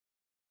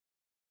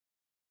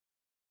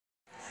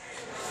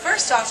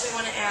first off, we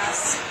want to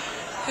ask,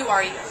 who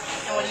are you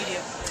and what do you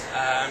do?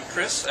 I'm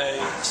Chris. I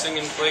sing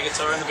and play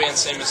guitar in the band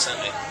Same as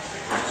Sunday.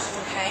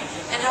 Okay.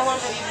 And how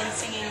long have you been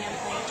singing and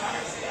playing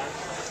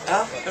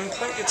guitar? I've been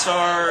playing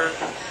guitar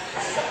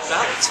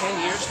about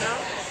 10 years now.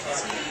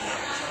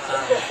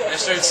 I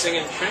started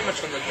singing pretty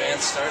much when the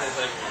band started.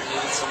 Like, we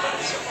needed somebody,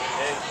 so I'm like,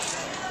 hey.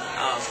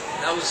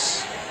 That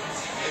was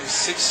maybe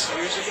 6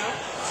 years ago.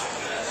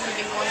 You've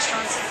been going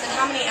strong since then.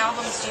 How many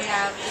albums do you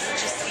have? Is it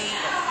just the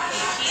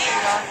EP, the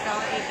Dark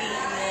Ballad EP,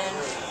 and then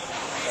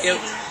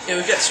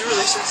Yeah, we've got 2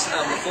 releases.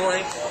 The full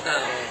length,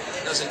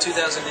 that was in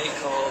 2008,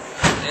 called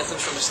Anthems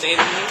from a State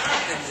of Me,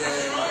 and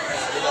then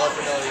the Dollar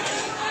for Dollar EP.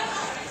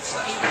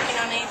 Are you working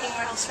on anything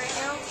else right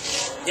now?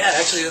 Yeah,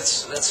 actually,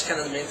 that's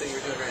kind of the main thing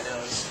we're doing right now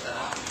is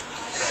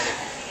writing.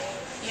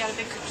 You got a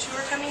big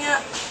tour coming up?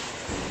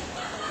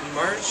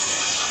 March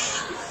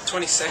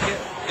 22nd.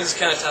 This is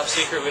kind of top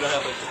secret. We don't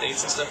have like the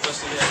dates and stuff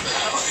posted yet.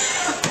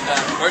 But,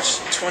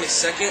 March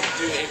 22nd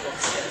through April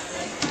 10th.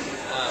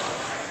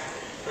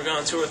 We're going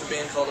on tour with a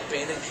band called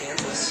Abandoned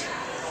Kansas.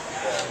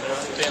 They're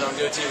with the band on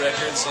Goatee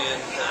Records,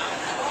 and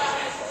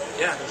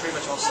yeah, they're pretty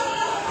much all set.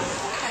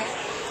 Okay.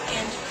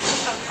 And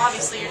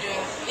obviously you're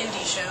doing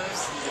indie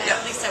shows. Yeah.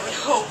 At least I would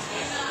hope.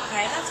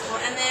 Okay, that's cool.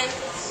 And then,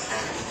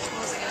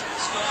 what was I going to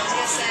ask you? I was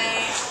going to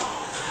say,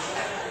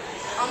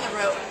 on the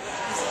road,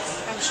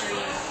 I'm sure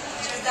you,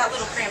 that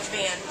little cramped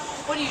band,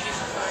 what do you do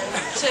for fun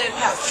to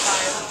pass the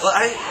time? Well,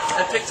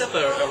 I picked up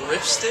a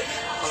rip stick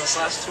on this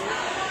last tour.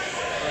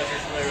 I don't know if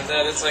you're familiar with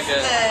that. It's like a...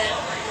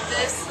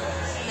 This?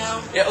 No?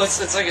 Yeah, well, it's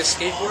like a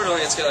skateboard,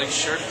 only it's got like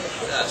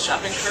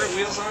shopping cart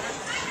wheels on it.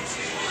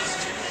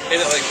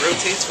 And it like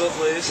rotates both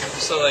ways.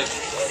 So like,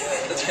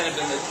 that's kind of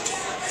been the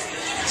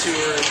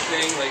tour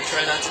thing, like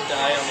try not to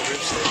die on the rip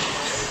stick.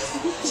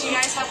 Do you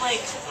guys have like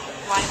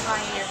Wi-Fi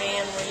in your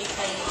van where you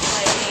can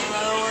play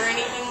Halo or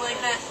anything like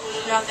that?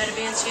 You're not that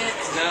advanced yet?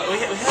 No, we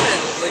had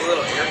like a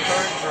little air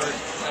card for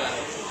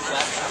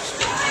laptops.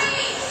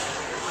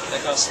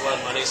 That costs a lot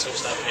of money, so we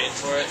stopped paying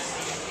for it.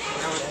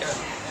 Now we've got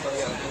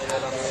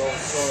internet on the roll.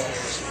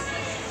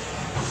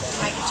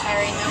 Might get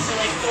tiring though for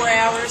like 4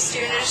 hours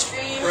staring at a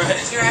screen.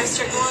 Right. Your eyes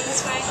start going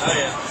this way. Oh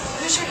yeah.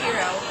 Who's your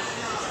hero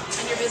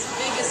and your biggest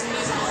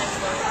musical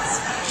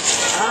influence?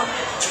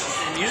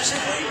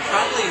 Musically,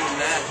 probably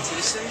Matt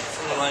Thiessen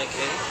from the Lion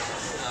King.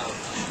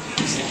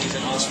 I think he's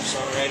an awesome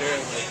songwriter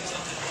and like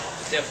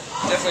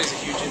definitely is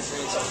a huge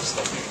influence on the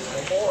stuff we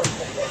play.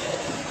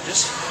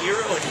 Just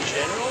hero in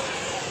general.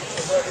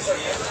 That's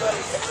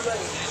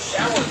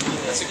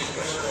a good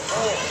question.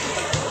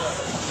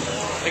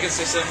 I could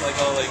say something like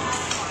all like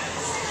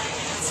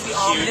To be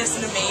ominous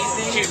and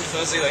amazing. cute and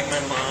fuzzy, like my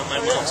mom. My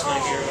mom's my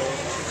hero.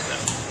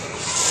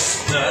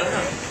 No, I don't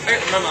know.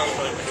 My mom's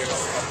probably my hero.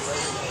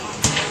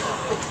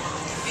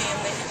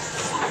 Family.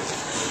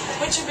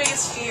 What's your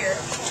biggest fear?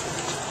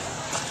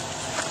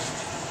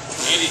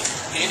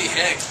 Andy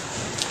Heck.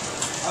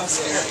 I'm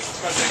scary.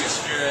 That's my biggest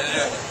fear right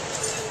there.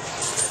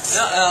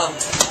 No,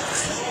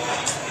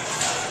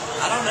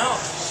 I don't know.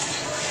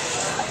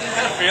 I'm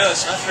kind of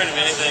fearless, not afraid of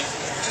anything.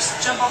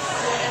 Just jump off the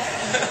cliff.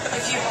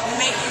 If you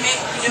make,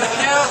 you know,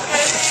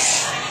 okay?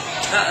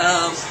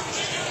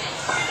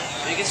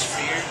 Biggest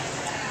fear?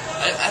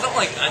 I don't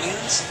like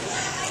onions.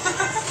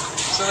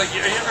 So like,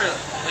 are you ever,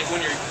 like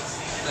when you're,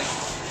 like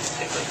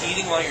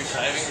eating while you're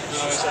driving, we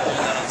always have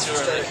doing that on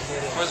tour, like,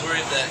 I'm always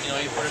worried that, you know,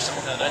 you order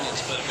something without onions,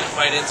 but if you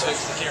bite into it,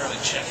 you can't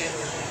really check it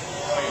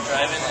while you're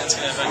driving, and it's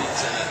going to have onions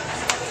in it.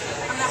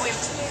 I'm that way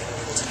with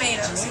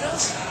tomatoes.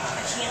 Tomatoes?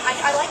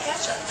 I like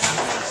ketchup, but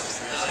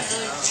not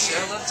tomatoes. See,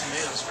 I love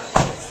tomatoes, but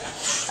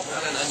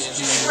not an onion.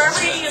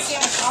 Wherever you eat a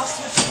sandwich, I'll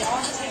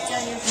just take the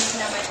onions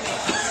and not my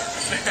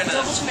tomatoes. Fair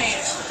enough. Double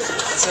tomato.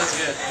 That sounds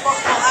good. Well,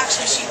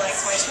 actually, she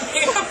likes my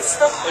tomatoes,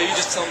 so... Well, you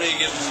just told me to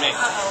give them to me.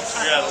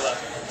 You're out of luck.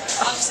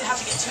 I'll just have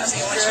to get 2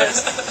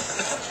 sandwiches.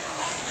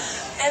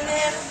 And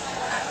then...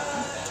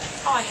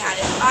 Oh, I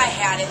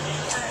had it.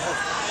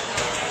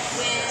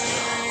 When...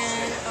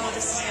 Oh,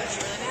 this is going to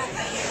be really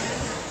bad.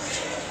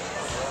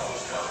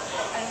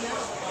 I don't know.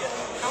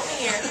 Help me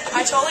here.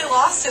 I totally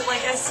lost it,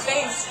 like, as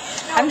space.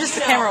 No, I'm just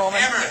the camera woman.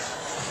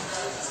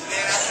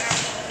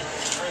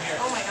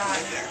 Oh my god.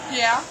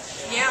 Yeah?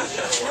 Yeah.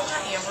 No,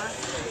 not Amber.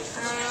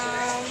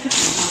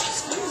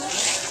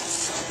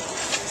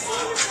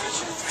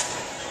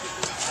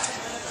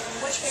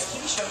 What's your favorite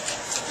TV show?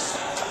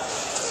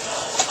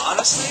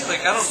 Honestly,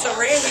 like, I don't... So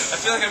random. I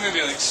feel like I'm going to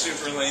be, like,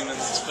 super lame in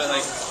this, but,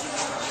 like,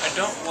 I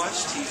don't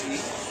watch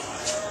TV.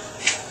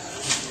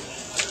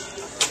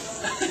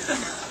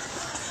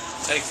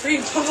 Like, Free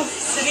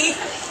publicity.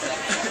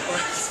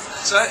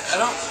 so I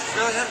don't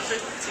really have a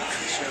favorite TV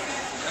show.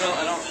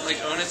 I don't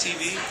like own a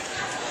TV.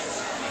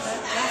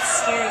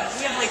 That's scary.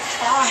 We have like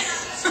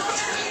 5.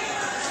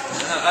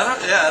 I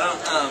don't.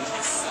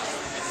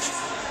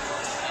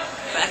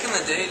 Back in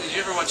the day, did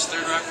you ever watch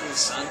Third Rock from the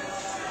Sun?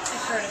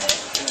 I've heard of it.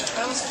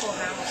 That was Full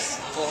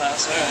House. Full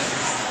House, alright.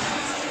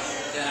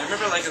 Yeah, I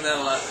remember liking that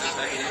a lot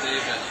back in the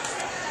day, but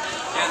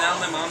yeah, now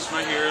my mom's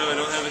my hero. I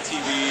don't have a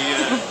TV.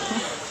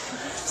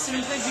 So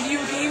you play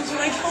video games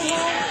when I come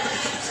home?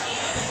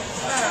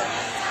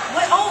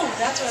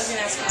 That's what I was going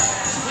to ask you.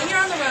 When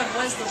you're on the road,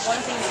 what is the one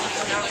thing that you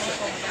cannot live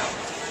home without?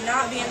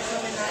 Not being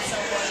fluent, not so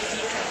well, you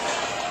can't come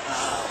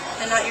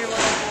home. And not your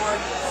little board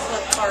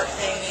flip cart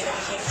thing either.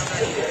 You can't come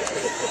out either.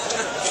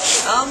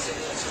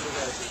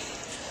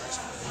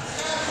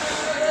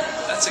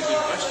 That's a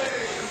good question.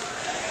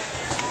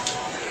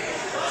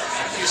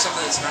 I have to do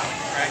something that's not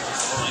like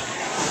practice. Like,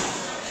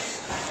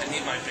 I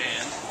need my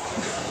band.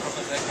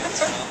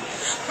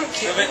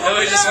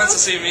 Nobody just wants to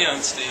see me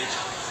on stage.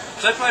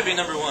 So that'd probably be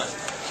number one.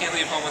 Can't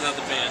leave home without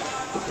the band.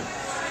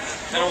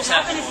 What would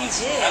happen if you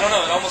did? I don't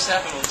know. It almost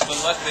happened once, but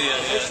luckily,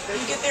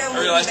 You get there and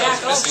I realized I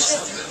was back, missing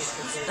shit.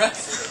 something. Right.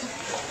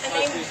 And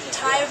then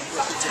Ty.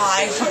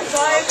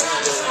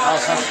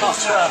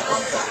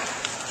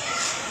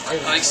 I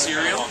like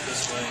cereal.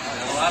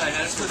 A lot. I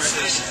had it for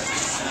breakfast.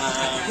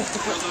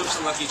 Fruit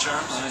Loops and Lucky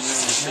Charms.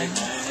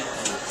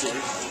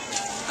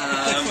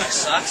 My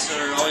socks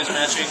are always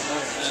matching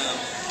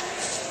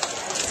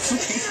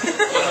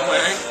what I'm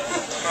wearing.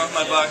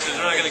 My boxers.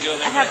 We're not going to go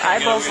there. I have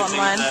eyeballs on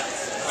mine.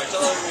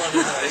 Tell everyone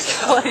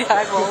Bloody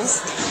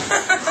eyeballs.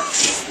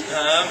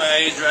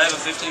 I drive a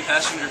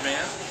 15-passenger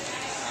van.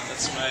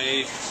 That's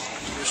my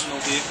personal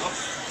vehicle.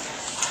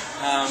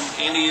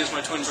 Andy is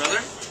my twin brother.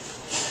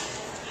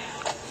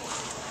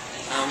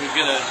 We've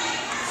got a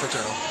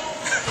fraternal.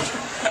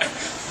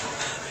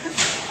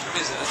 What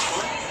is it? That's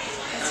four?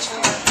 That's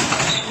four.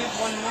 We have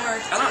one more.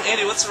 I don't know,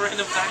 Andy, what's the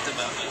random fact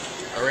about me?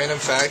 A random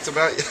fact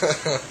about you?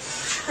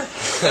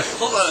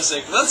 Hold on a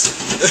sec. I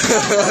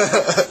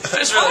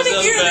just realized that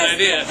was a bad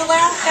idea. The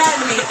laugh at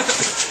me.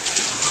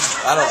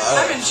 I'm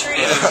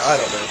intrigued. I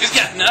don't know. He's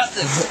got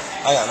nothing.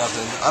 I got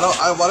nothing.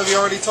 What have you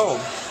already told?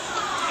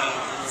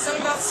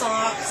 Something about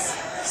socks.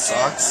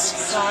 Socks?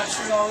 Socks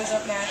is always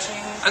up matching.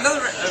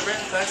 Another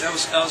random fact, I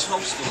was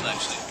homeschooled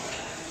actually.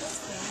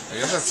 I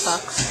guess that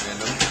sucks.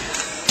 Random.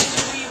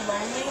 Were you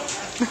lonely?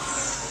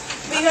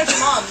 But you had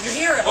your mom, your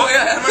hero. Oh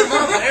yeah, I had my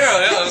mom, my hero.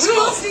 Yeah, that was Who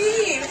cool. else do you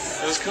need?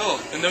 It was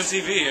cool. And no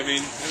TV. I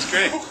mean, it was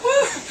great. Here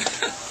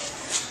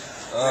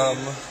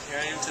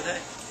I am today.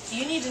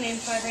 You need to name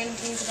 5 random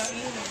things about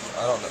you.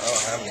 I don't know. I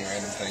don't have any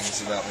random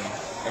things about me.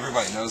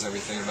 Everybody knows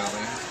everything about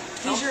me.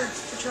 He's your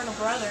fraternal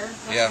brother.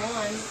 That's Yeah.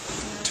 one.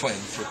 Twin.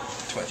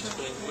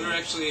 We were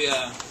actually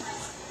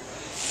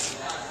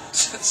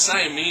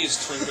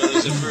Siamese twin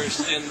brothers at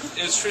first, and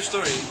it was a true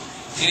story.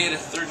 He had a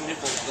third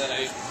nipple that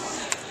I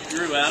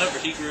grew out of, or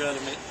he grew out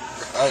of me.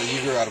 Oh, you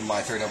grew out of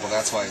my third nipple.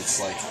 That's why it's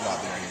like not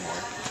there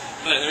anymore.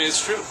 But I mean, it's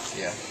true.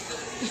 Yeah.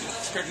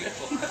 Third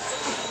nipple.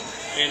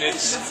 And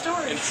it's Good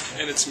story.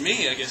 and it's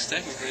me, I guess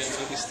technically.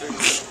 I'm his third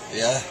nipple.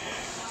 Yeah.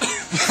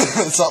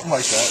 Something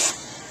like that.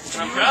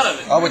 And I'm proud of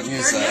it. I wouldn't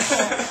use that.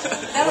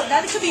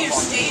 That could be your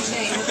stage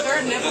name. The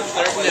third nipple.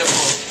 The third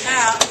nipple.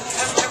 Yeah.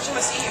 Every time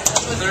I see you.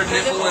 The third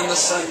nipple and the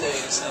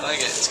Sundays. I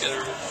like it. It's got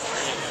a ring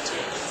to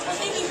it. Well,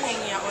 thank you for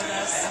hanging out with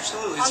us.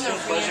 Absolutely. On It's the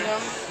been a pleasure.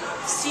 random.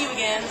 See you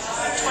again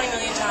 20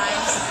 million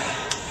times.